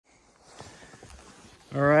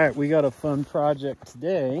All right, we got a fun project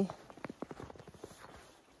today.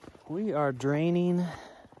 We are draining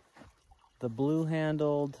the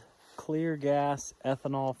blue-handled Clear Gas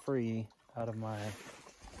Ethanol free out of my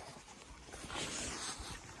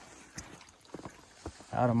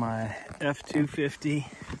F-250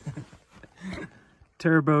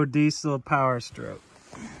 turbo diesel Power Stroke,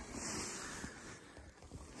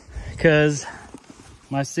 because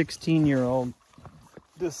my 16-year-old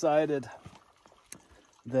decided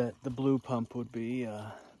that the blue pump would be,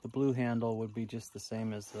 the blue handle would be just the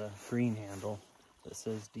same as the green handle that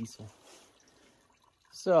says diesel.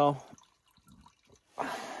 So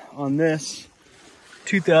on this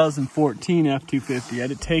 2014 F-250, I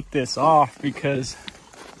had to take this off because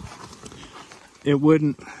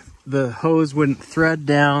the hose wouldn't thread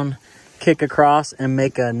down, kick across, and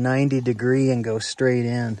make a 90-degree and go straight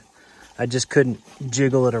in. I just couldn't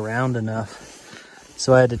jiggle it around enough.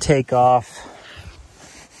 So I had to take off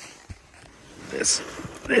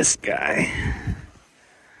this guy,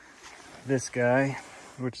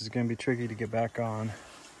 which is going to be tricky to get back on,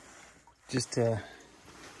 just to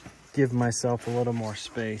give myself a little more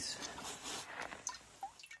space.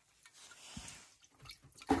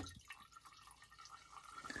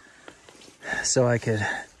 So I could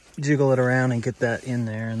jiggle it around and get that in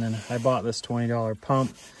there. And then I bought this $20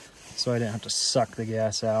 pump so I didn't have to suck the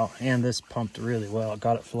gas out. And this pumped really well. It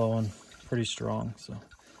got it flowing pretty strong. So,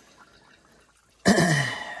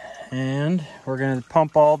 and we're gonna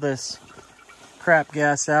pump all this crap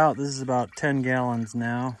gas out. This is about 10 gallons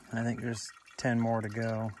now. I think there's 10 more to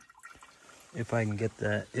go, if I can get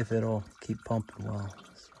that, if it'll keep pumping well.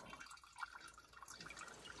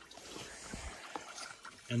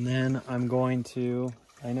 And then I'm going to,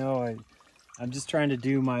 I'm just trying to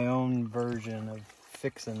do my own version of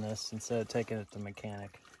fixing this instead of taking it to the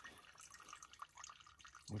mechanic,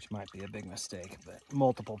 which might be a big mistake, but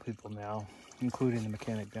multiple people now, including the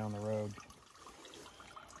mechanic down the road,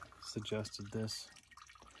 suggested this.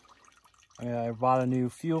 I bought a new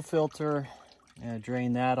fuel filter and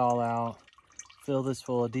drain that all out, fill this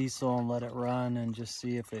full of diesel and let it run and just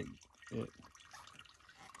see if it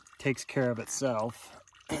takes care of itself.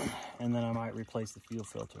 And then I might replace the fuel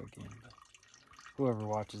filter again. But whoever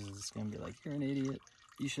watches this is going to be like, you're an idiot,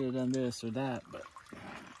 you should have done this or that. But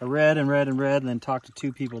I read and then talked to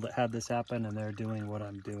two people that had this happen, and they're doing what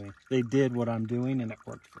I'm doing. They did what I'm doing and it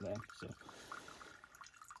worked for them. So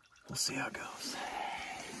we'll see how it goes.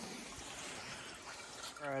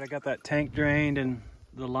 All right, I got that tank drained and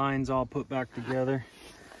the lines all put back together.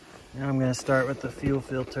 Now I'm going to start with the fuel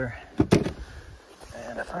filter.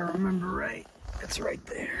 And if I remember right, it's right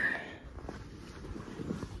there.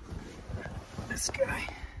 This guy.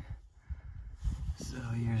 So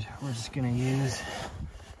we're just gonna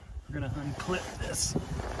we're gonna unclip this.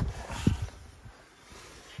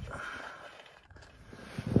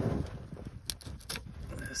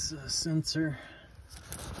 This sensor.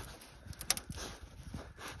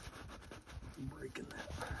 I'm breaking that.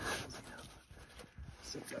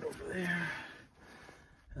 Set that over there.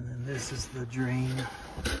 And then this is the drain.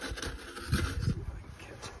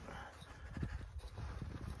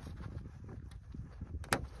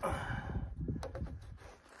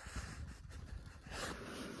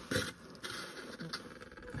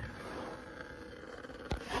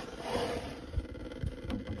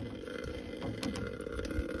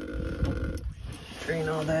 Drain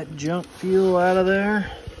all that junk fuel out of there,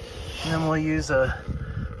 and then we'll use a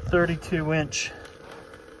 32-inch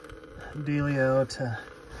dealio to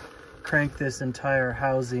crank this entire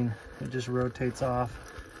housing. It just rotates off,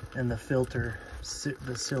 and the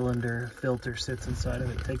cylinder filter sits inside of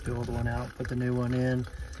it. Take the old one out, put the new one in,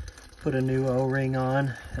 put a new O-ring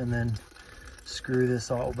on, and then screw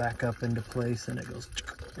this all back up into place, and it goes,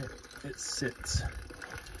 it sits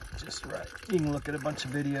just right. You can look at a bunch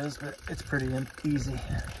of videos, but it's pretty easy.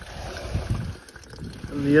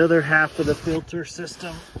 And the other half of the filter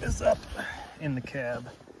system is up in the cab.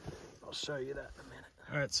 I'll show you that in a minute.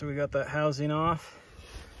 All right, so we got that housing off.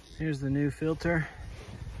 Here's the new filter,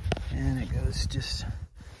 and it goes, just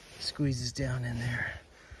squeezes down in there.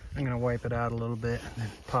 I'm gonna wipe it out a little bit and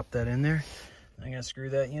then pop that in there. I'm gonna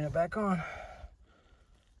screw that unit back on.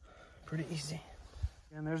 Pretty easy.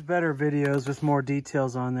 And there's better videos with more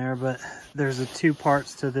details on there, but there's two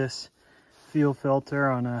parts to this fuel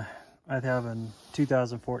filter on I have a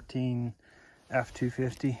 2014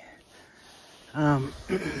 F-250,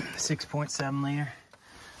 6.7 liter.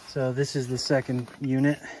 So this is the second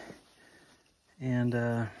unit,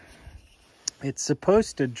 and it's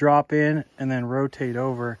supposed to drop in and then rotate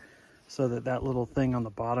over so that little thing on the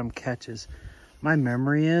bottom catches. My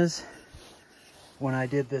memory is when I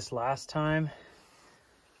did this last time,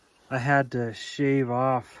 I had to shave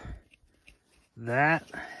off that.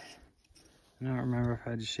 I don't remember if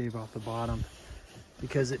I had to shave off the bottom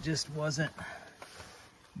because it just wasn't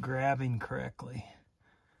grabbing correctly.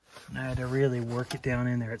 And I had to really work it down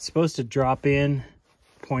in there. It's supposed to drop in,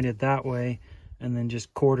 pointed that way, and then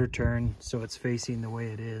just quarter turn so it's facing the way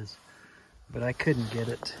it is. But I couldn't get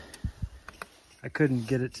it. I couldn't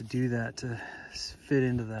get it to do that, to fit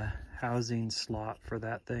into the housing slot for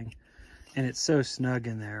that thing. And it's so snug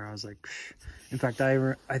in there. I was like, psh. In fact,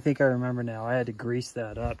 I think I remember now, I had to grease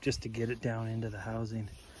that up just to get it down into the housing.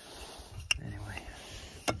 Anyway.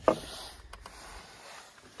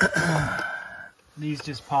 These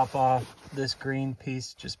just pop off. This green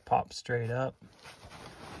piece just pops straight up.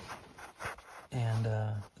 And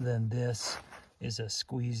then this is a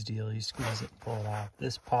squeeze deal. You squeeze it and pull it off.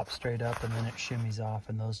 This pops straight up and then it shimmies off,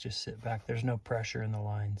 and those just sit back. There's no pressure in the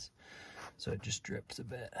lines. So it just drips a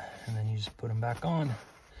bit, and then you just put them back on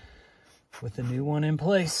with the new one in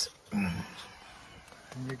place, and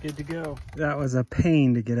you're good to go. That was a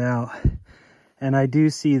pain to get out. And I do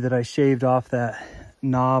see that I shaved off that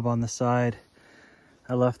knob on the side.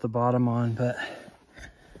 I left the bottom on, but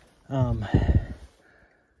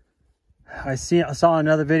I saw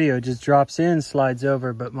another video, it just drops in, slides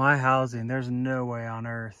over, but my housing, there's no way on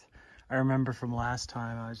earth. I remember from last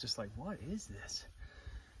time, I was just like, what is this?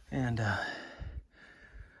 And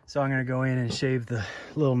so I'm gonna go in and shave the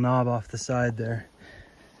little knob off the side there.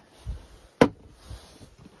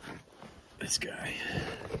 This guy.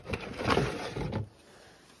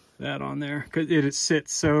 That on there, because it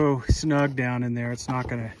sits so snug down in there, it's not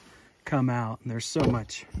gonna come out. And there's so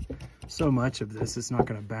much of this, it's not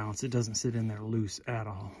gonna bounce. It doesn't sit in there loose at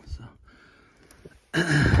all. So.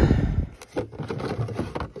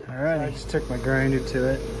 All right, I just took my grinder to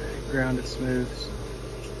it, ground it smooth.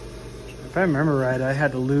 If I remember right, I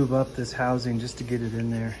had to lube up this housing just to get it in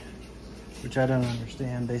there, which I don't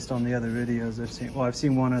understand based on the other videos I've seen. Well, I've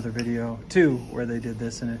seen one other video, two, where they did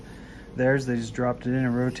this, and theirs, they just dropped it in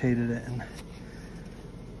and rotated it. And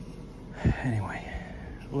anyway,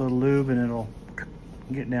 a little lube and it'll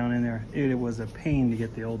get down in there. It was a pain to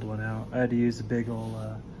get the old one out. I had to use a big old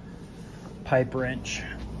pipe wrench,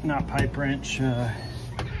 not pipe wrench,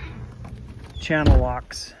 channel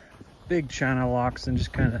locks, big channel locks, and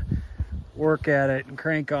just kind of work at it and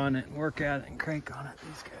crank on it and work at it and crank on it.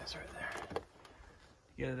 These guys right there.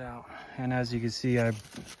 Get it out. And as you can see,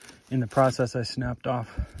 in the process, I snapped off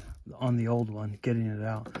on the old one, getting it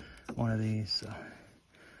out, one of these. So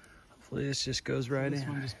hopefully this just goes right in. This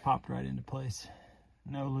one just popped right into place.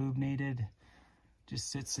 No lube needed.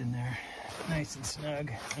 Just sits in there nice and snug.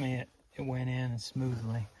 I mean, it went in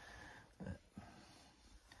smoothly. But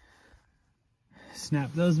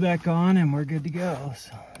snap those back on and we're good to go.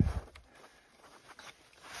 So.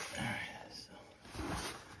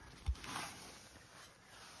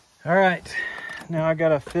 All right, now I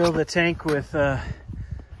gotta fill the tank with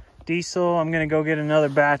diesel. I'm gonna go get another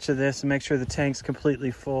batch of this and make sure the tank's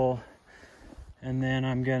completely full. And then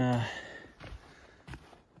I'm gonna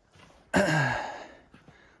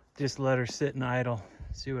just let her sit and idle,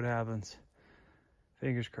 see what happens.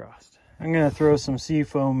 Fingers crossed. I'm gonna throw some sea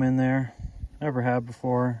foam in there. Never have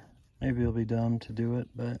before. Maybe it'll be dumb to do it,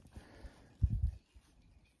 but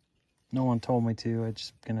no one told me to. I'm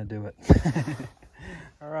just gonna do it.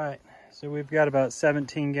 All right, so we've got about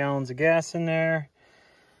 17 gallons of gas in there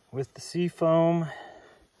with the sea foam.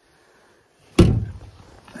 I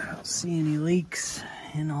don't see any leaks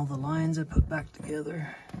in all the lines I put back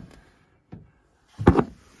together.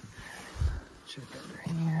 Check over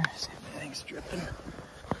here, see if anything's dripping.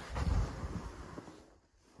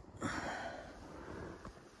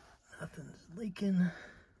 Nothing's leaking.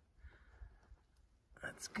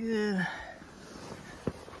 That's good.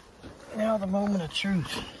 Now the moment of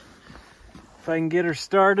truth. If I can get her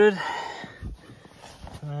started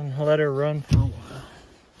and let her run for a while.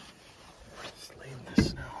 Just leave the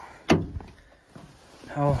snow.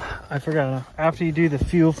 Oh, I forgot. After you do the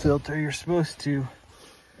fuel filter, you're supposed to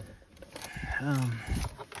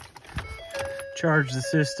charge the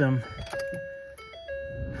system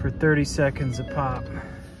for 30 seconds a pop.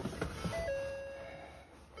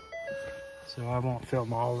 So I won't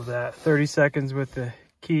film all of that. 30 seconds with the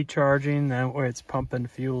key charging, that way it's pumping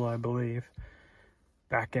fuel, I believe,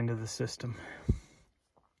 back into the system.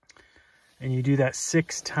 And you do that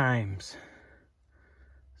 6 times.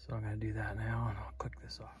 So I'm gonna do that now and I'll click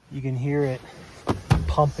this off. You can hear it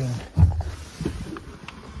pumping.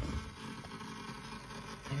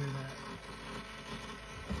 Hear that?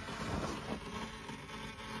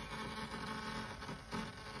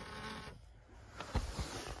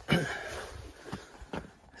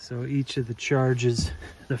 So each of the charges,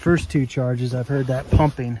 the first 2 charges, I've heard that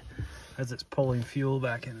pumping as it's pulling fuel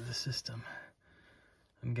back into the system.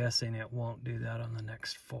 I'm guessing it won't do that on the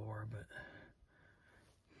next 4, but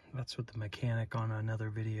that's what the mechanic on another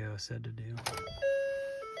video said to do.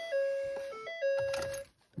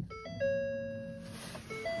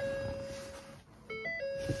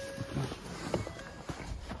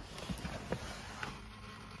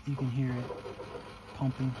 You can hear it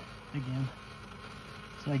pumping again.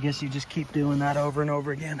 So I guess you just keep doing that over and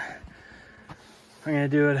over again. I'm gonna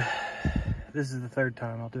do it, this is the 3rd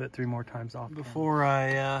time, I'll do it 3 more times off. Before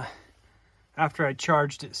after I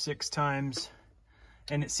charged it 6 times,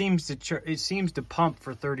 and it seems to pump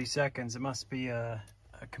for 30 seconds. It must be a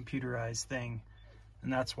computerized thing.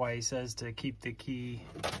 And that's why he says to keep the key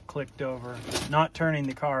clicked over, not turning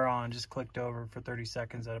the car on, just clicked over for 30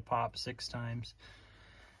 seconds at a pop 6 times.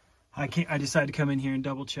 I decided to come in here and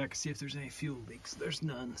double check, see if there's any fuel leaks. There's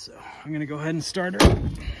none, so I'm gonna go ahead and start her.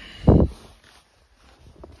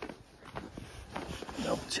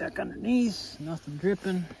 Double check underneath, nothing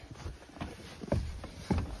dripping.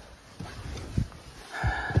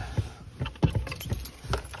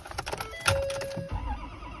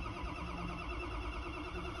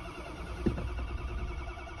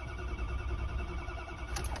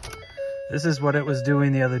 This is what it was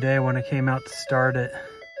doing the other day when I came out to start it.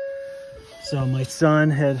 So my son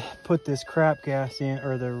had put this crap gas in,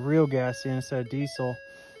 or the real gas in instead of diesel.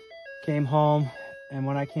 Came home, and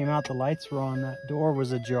when I came out, the lights were on. That door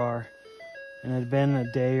was ajar, and it had been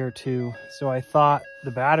a day or 2. So I thought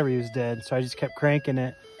the battery was dead, so I just kept cranking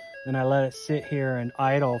it. Then I let it sit here and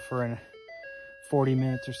idle for 40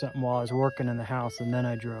 minutes or something while I was working in the house, and then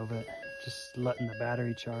I drove it, just letting the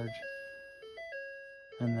battery charge.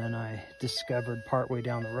 And then I discovered partway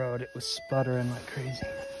down the road, it was sputtering like crazy.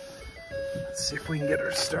 Let's see if we can get her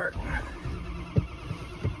to start.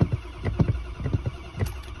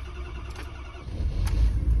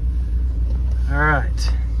 All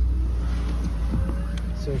right.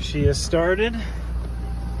 So she has started.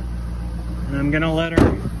 And I'm gonna let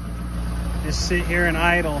her just sit here and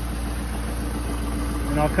idle.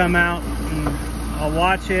 And I'll come out and I'll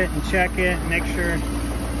watch it and check it and make sure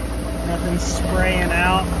nothing's spraying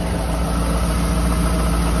out.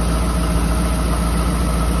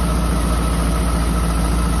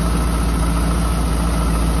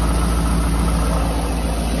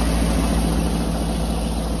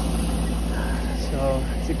 So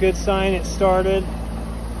it's a good sign it started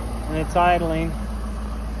and it's idling.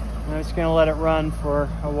 I'm just gonna let it run for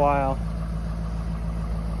a while,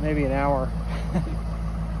 maybe an hour.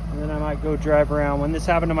 And then I might go drive around. When this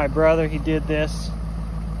happened to my brother, he did this.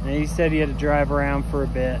 And he said he had to drive around for a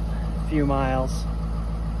bit, a few miles.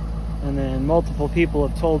 And then multiple people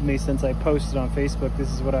have told me since I posted on Facebook,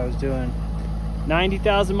 this is what I was doing.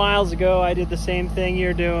 90,000 miles ago, I did the same thing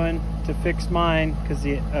you're doing to fix mine because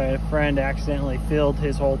a friend accidentally filled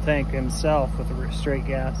his whole tank himself with straight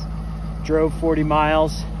gas. Drove 40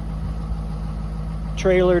 miles,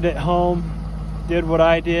 trailered it home, did what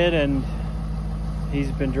I did, and he's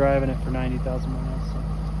been driving it for 90,000 miles. So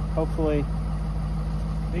hopefully,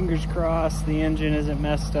 fingers crossed, the engine isn't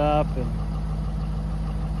messed up, and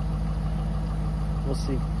we'll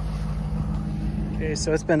see. Okay,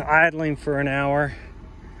 so it's been idling for an hour,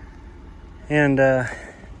 and I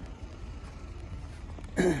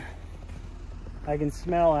can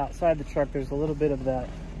smell outside the truck, there's a little bit of that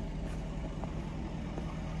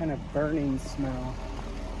kind of burning smell.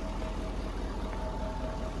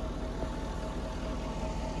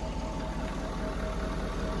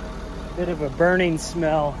 Bit of a burning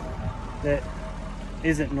smell that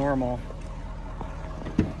isn't normal.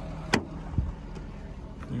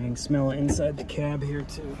 You can smell it inside the cab here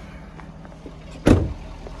too.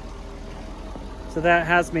 So that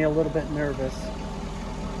has me a little bit nervous.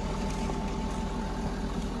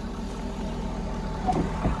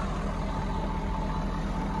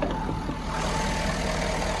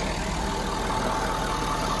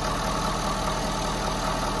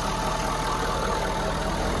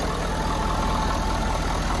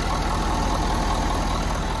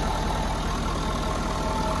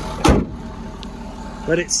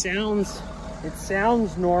 But it sounds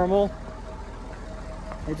normal.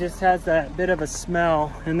 It just has that bit of a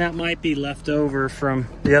smell, and that might be left over from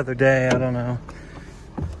the other day, I don't know.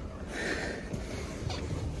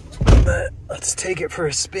 But let's take it for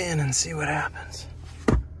a spin and see what happens.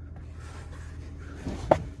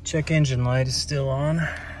 Check engine light is still on.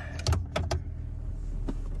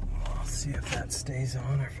 We'll see if that stays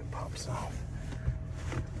on or if it pops off.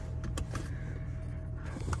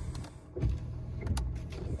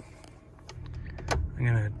 I'm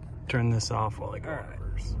gonna turn this off while I go. All right,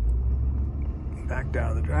 cars. Backed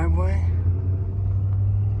out of the driveway.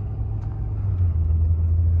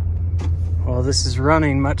 Well, this is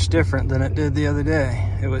running much different than it did the other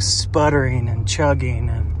day. It was sputtering and chugging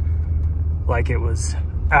and like it was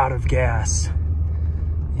out of gas.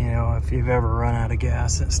 You know, if you've ever run out of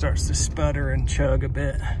gas, it starts to sputter and chug a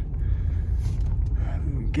bit.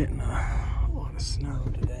 We're getting a lot of snow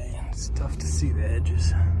today, and it's tough to see the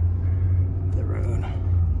edges of the road.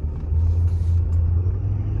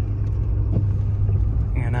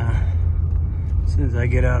 And as soon as I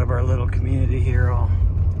get out of our little community here, I'll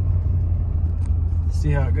see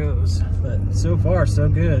how it goes. But so far, so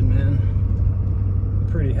good, man. I'm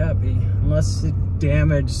pretty happy. Unless it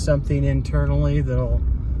damaged something internally that'll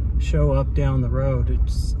show up down the road. It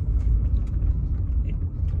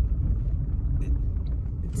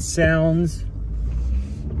sounds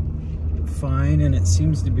fine, and it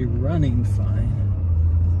seems to be running fine.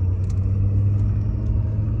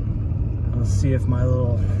 I'll see if if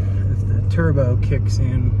the turbo kicks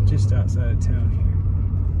in just outside of town here.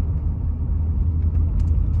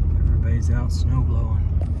 Everybody's out snow blowing.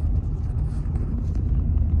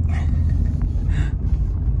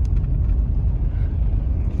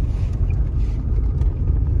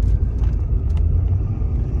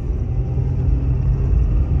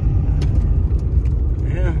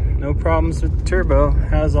 No problems with the turbo.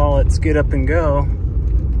 Has all its get up and go.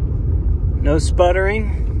 No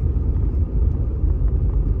sputtering.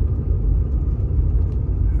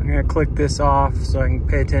 I'm gonna click this off so I can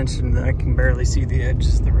pay attention that I can barely see the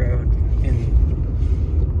edges of the road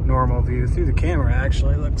in normal view. Through the camera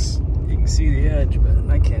actually looks, you can see the edge, but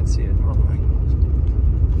I can't see it normally.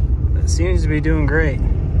 But it seems to be doing great.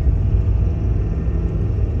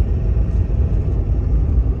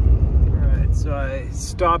 So I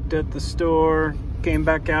stopped at the store, came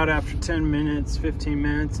back out after 10 minutes, 15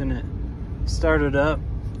 minutes, and it started up.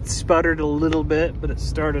 It sputtered a little bit, but it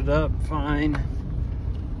started up fine.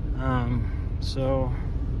 So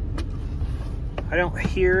I don't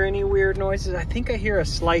hear any weird noises. I think I hear a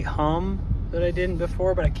slight hum that I didn't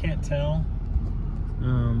before, but I can't tell.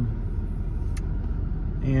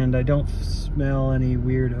 And I don't smell any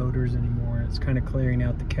weird odors anymore. It's kind of clearing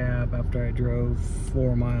out the cab after I drove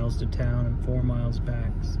 4 miles to town and 4 miles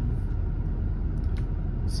back. So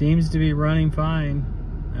seems to be running fine.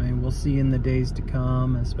 I mean, we'll see in the days to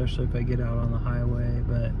come, especially if I get out on the highway.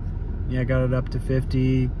 But yeah, I got it up to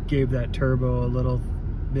 50, gave that turbo a little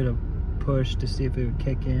bit of push to see if it would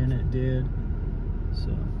kick in. It did.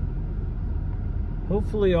 So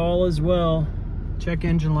hopefully all is well. Check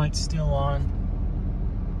engine light's still on.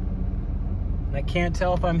 I can't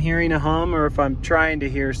tell if I'm hearing a hum or if I'm trying to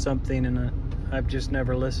hear something, and I've just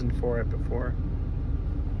never listened for it before.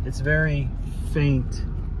 It's very faint,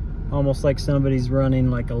 almost like somebody's running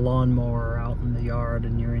like a lawnmower out in the yard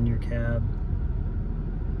and you're in your cab.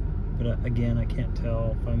 But again, I can't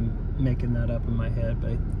tell if I'm making that up in my head,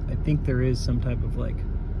 but I think there is some type of like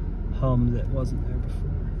hum that wasn't there before.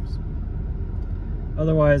 So.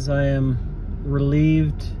 Otherwise, I am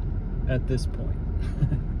relieved at this point.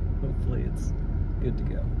 Hopefully it's good to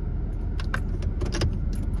go.